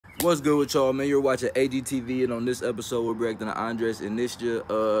What's good with y'all, man? You're watching AGTV, and on this episode, we're reacting to Andrés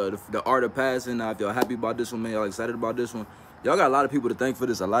Iniesta, the art of passing. Now, if y'all happy about this one, man, y'all excited about this one, y'all got a lot of people to thank for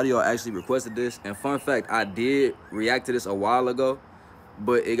this. A lot of y'all actually requested this. And fun fact, I did react to this a while ago,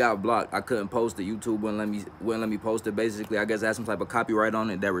 but it got blocked. I couldn't post it. YouTube wouldn't let me post it. Basically, I guess I had some type of copyright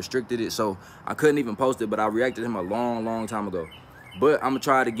on it that restricted it, so I couldn't even post it. But I reacted to him a long time ago. But I'm gonna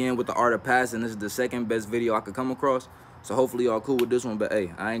try it again with the art of passing. This is the second best video I could come across. So hopefully y'all cool with this one. But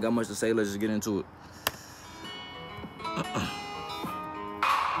hey, I ain't got much to say. Let's just get into it.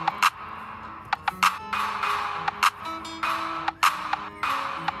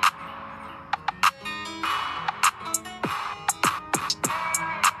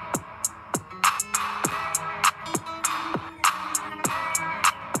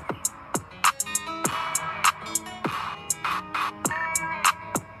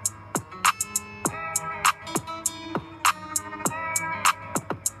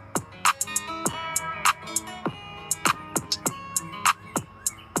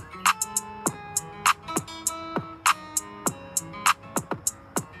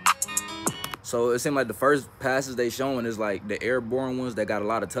 So it seemed like the first passes they showing is like the airborne ones that got a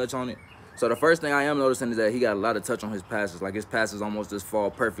lot of touch on it. So the first thing I am noticing is that he got a lot of touch on his passes. Like his passes almost just fall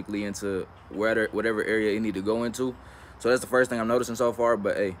perfectly into whatever area he need to go into. So that's the first thing I'm noticing so far.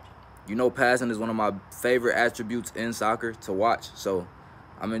 But hey, you know, passing is one of my favorite attributes in soccer to watch. So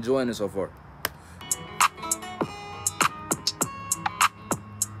I'm enjoying it so far.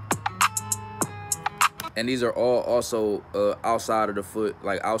 And these are all also outside of the foot,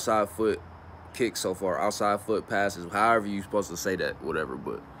 like outside foot kicks so far, outside foot passes, however you're supposed to say that, whatever.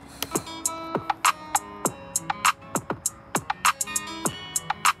 But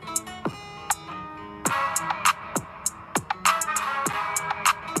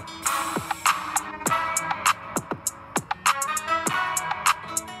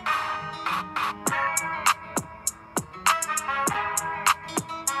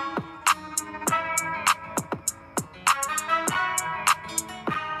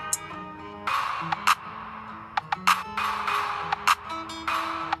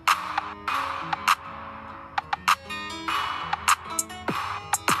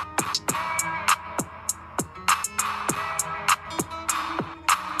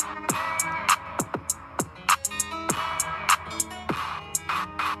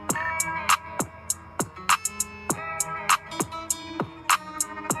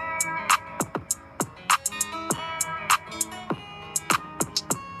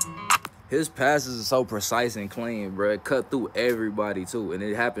his passes are so precise and clean, bro. It cut through everybody too, and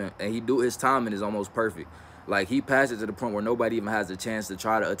it happened. And his timing is almost perfect. Like he passes to the point where nobody even has a chance to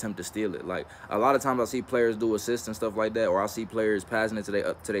try to attempt to steal it. Like a lot of times I see players do assists and stuff like that, or I see players passing it to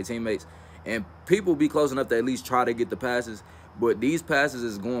their teammates, and people be close enough to at least try to get the passes. But these passes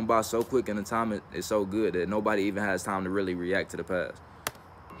is going by so quick, and the time is so good that nobody even has time to really react to the pass.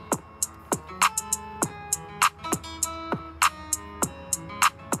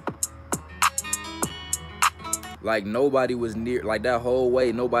 Like nobody was near, like that whole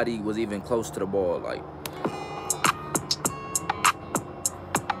way, nobody was even close to the ball. Like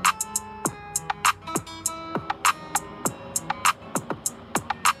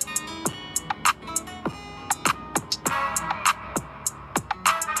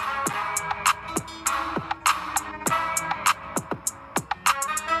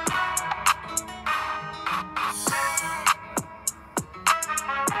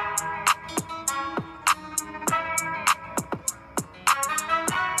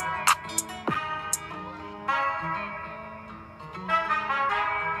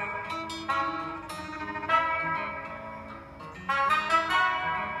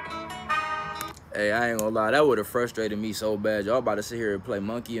hey, I ain't gonna lie, that would have frustrated me so bad. Y'all about to sit here and play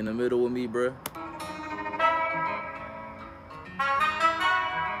monkey in the middle with me, bro.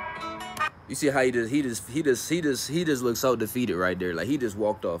 You see how he just looks so defeated right there. Like he just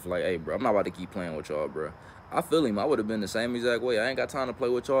walked off. Like, hey, bro, I'm not about to keep playing with y'all, bro. I feel him. I would have been the same exact way. I ain't got time to play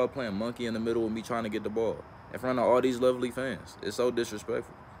with y'all playing monkey in the middle with me trying to get the ball in front of all these lovely fans. It's so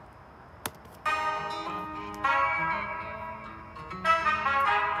disrespectful.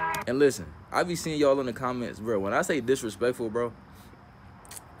 And listen, I be seeing y'all in the comments, bro. When I say disrespectful, bro,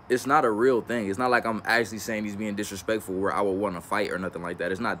 it's not a real thing. It's not like I'm actually saying he's being disrespectful where I would want to fight or nothing like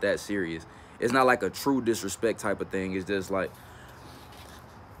that. It's not that serious. It's not like a true disrespect type of thing. It's just like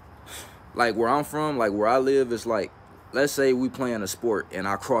where I'm from, like where I live, it's like, let's say we playing a sport and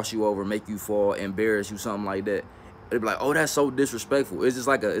I cross you over, make you fall, embarrass you, something like that. It'd be like, oh, that's so disrespectful. It's just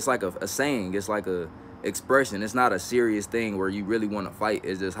like a saying. It's like a expression. It's not a serious thing where you really want to fight.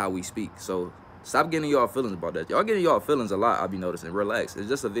 It's just how we speak. So Stop getting y'all feelings about that. Y'all getting y'all feelings a lot, I be noticing. Relax. It's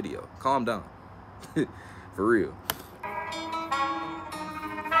just a video. Calm down. For real.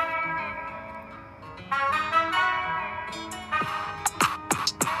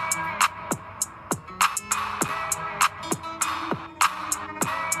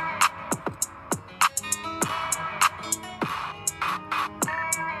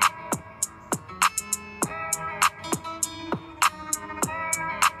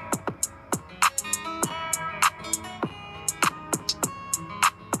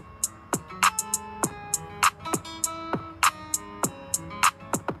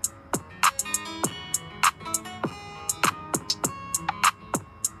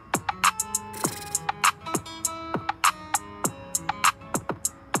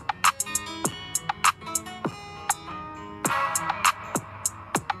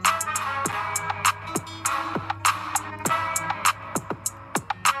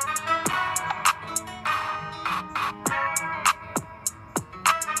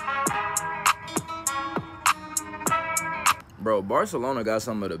 Bro, Barcelona got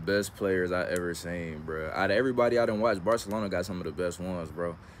some of the best players I ever seen, bro. Out of everybody I done watched, Barcelona got some of the best ones,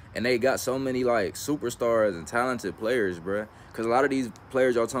 bro. And they got so many, like, superstars and talented players, bro. Because a lot of these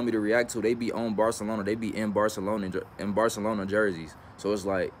players y'all told me to react to, they be on Barcelona. They be in Barcelona jerseys. So it's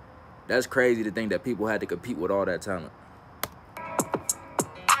like, that's crazy to think that people had to compete with all that talent.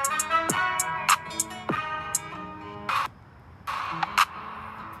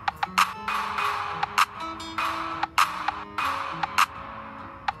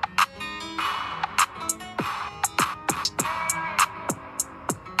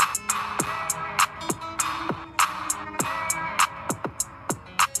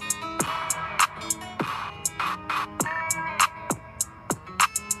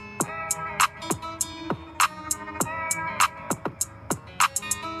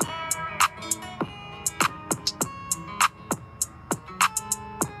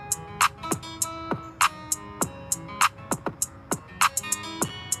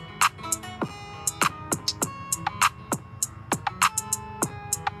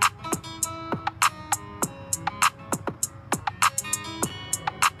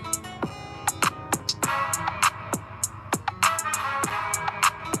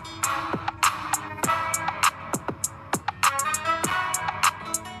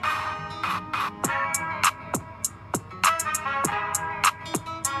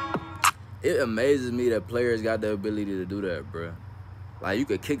 It amazes me that players got the ability to do that, bro. Like, you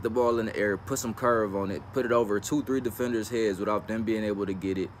could kick the ball in the air, put some curve on it, put it over 2-3 defenders' heads without them being able to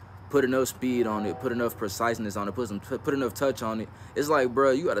get it, put enough speed on it, put enough preciseness on it, put enough touch on it. It's like,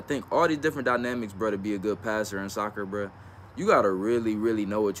 bro, you got to think all these different dynamics, bro, to be a good passer in soccer, bro. You got to really, really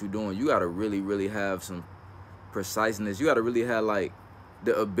know what you're doing. You got to really, really have some preciseness. You got to really have, like,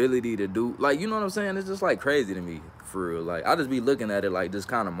 the ability to do, like, you know what I'm saying? It's just, like, crazy to me, for real. Like, I just be looking at it, like, just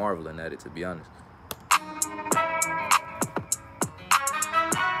kind of marveling at it, to be honest.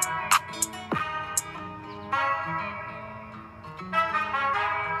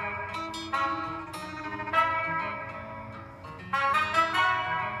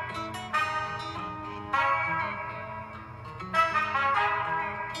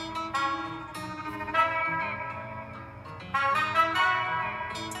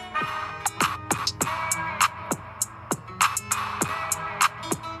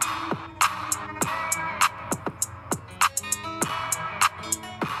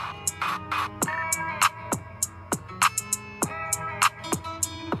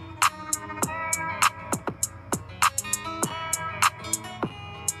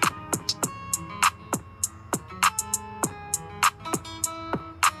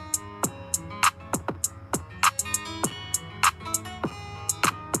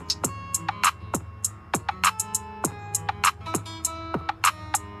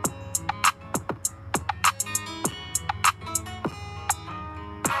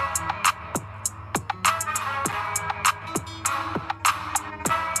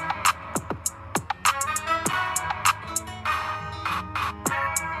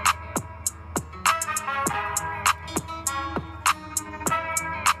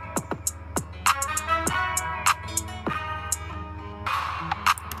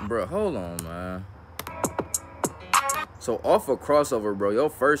 Bro, hold on, man. So off a crossover, bro, your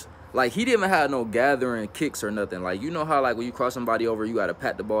first, like, he didn't even have no gathering kicks or nothing. Like, you know how, like, when you cross somebody over, you got to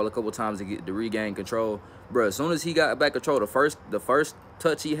pat the ball a couple times to regain control. Bro, as soon as he got back control, the first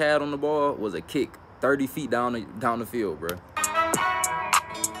touch he had on the ball was a kick 30 feet down the field, bro.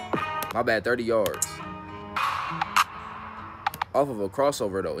 My bad, 30 yards. Off of a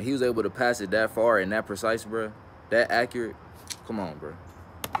crossover, though. He was able to pass it that far and that precise, bro. That accurate. Come on, bro.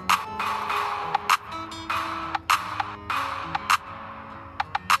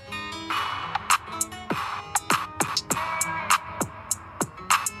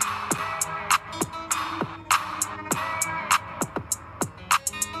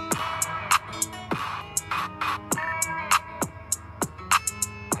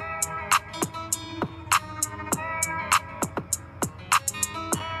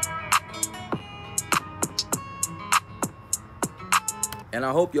 And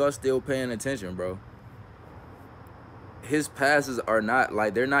I hope y'all still paying attention, bro. His passes are not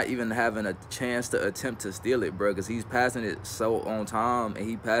like, they're not even having a chance to attempt to steal it, bro, because he's passing it so on time and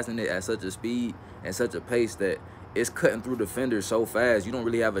he passing it at such a speed and such a pace that it's cutting through defenders so fast you don't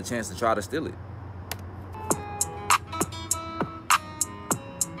really have a chance to try to steal it.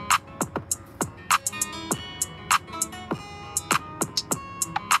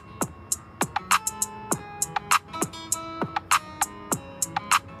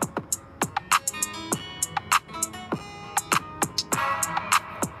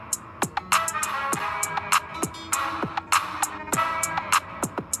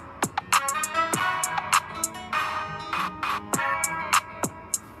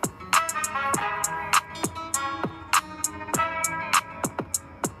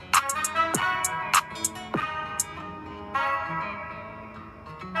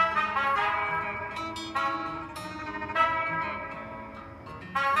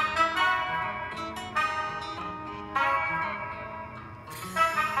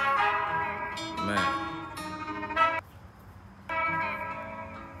 Man.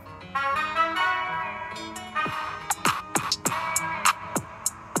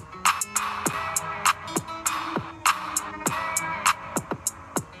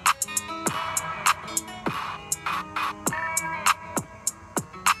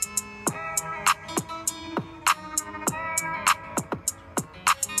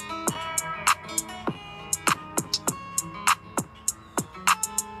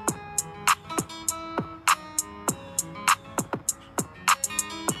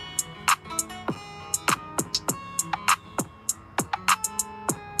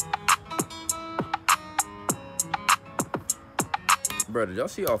 Bro, did y'all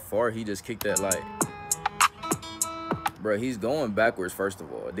see how far he just kicked that? Like, bro, he's going backwards, first of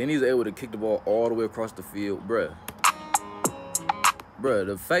all. Then he's able to kick the ball all the way across the field. Bro,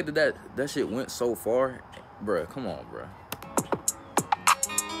 the fact that shit went so far, bro, come on, bro.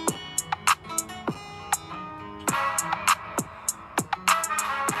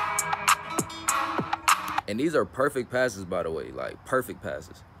 And these are perfect passes, by the way. Like, perfect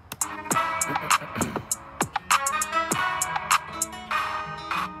passes.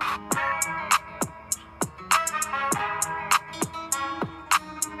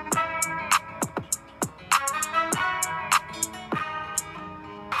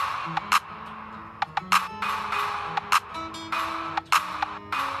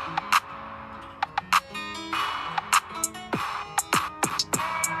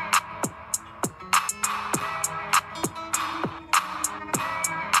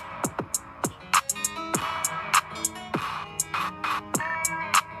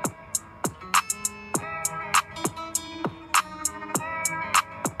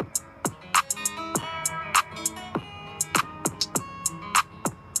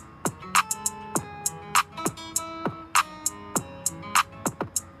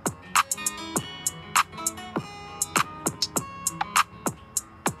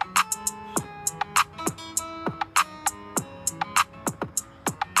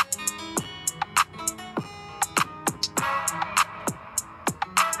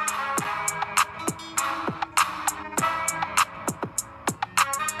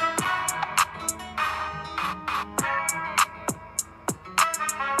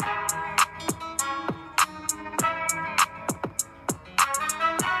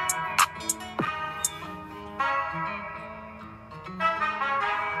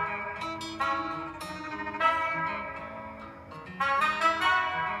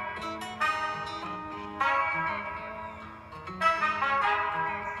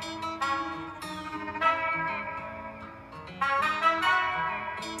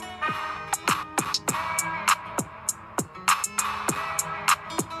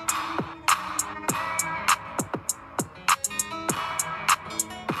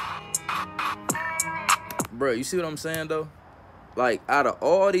 Bro, you see what I'm saying, though? Like, out of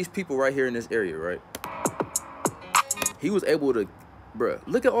all these people right here in this area, right? He was able to, bro,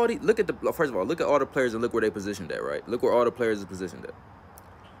 look at first of all, look at all the players and look where they positioned at, right? Look where all the players are positioned at.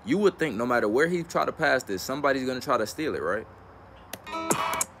 You would think no matter where he try to pass this, somebody's going to try to steal it, right?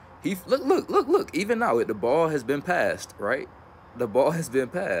 Look. Even now, the ball has been passed, right? The ball has been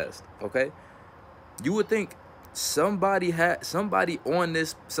passed, okay? You would think somebody in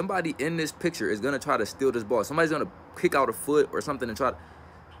this picture is gonna try to steal this ball. Somebody's gonna kick out a foot or something and try to,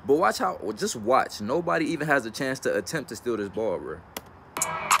 but watch how, just watch. Nobody even has a chance to attempt to steal this ball, bro.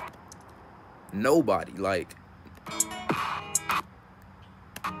 Nobody. Like,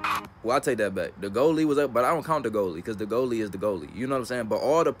 well, I'll take that back. The goalie was up, but I don't count the goalie because the goalie is the goalie. You know what I'm saying? But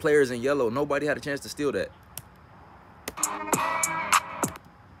all the players in yellow, nobody had a chance to steal that.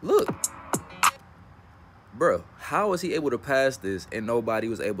 Look. Bro, how was he able to pass this and nobody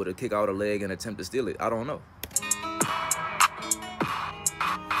was able to kick out a leg and attempt to steal it? I don't know.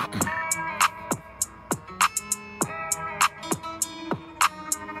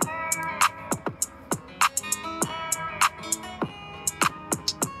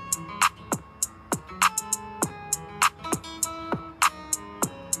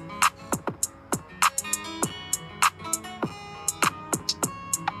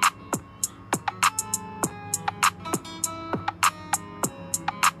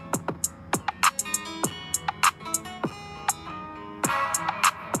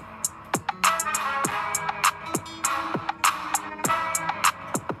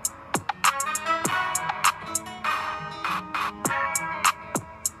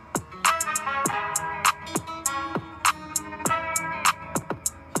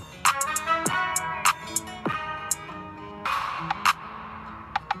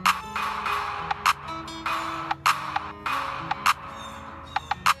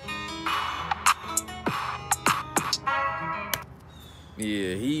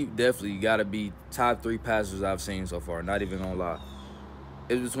 Yeah, he definitely got to be top 3 passers I've seen so far. Not even gonna lie.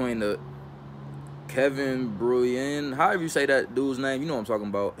 It's between the Kevin Bruin, however you say that dude's name, you know what I'm talking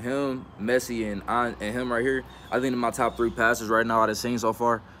about. Him, Messi, and him right here. I think they're my top 3 passers right now I've seen so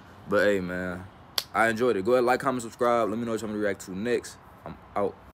far. But hey, man, I enjoyed it. Go ahead, like, comment, subscribe. Let me know what you want me to react to next. I'm out.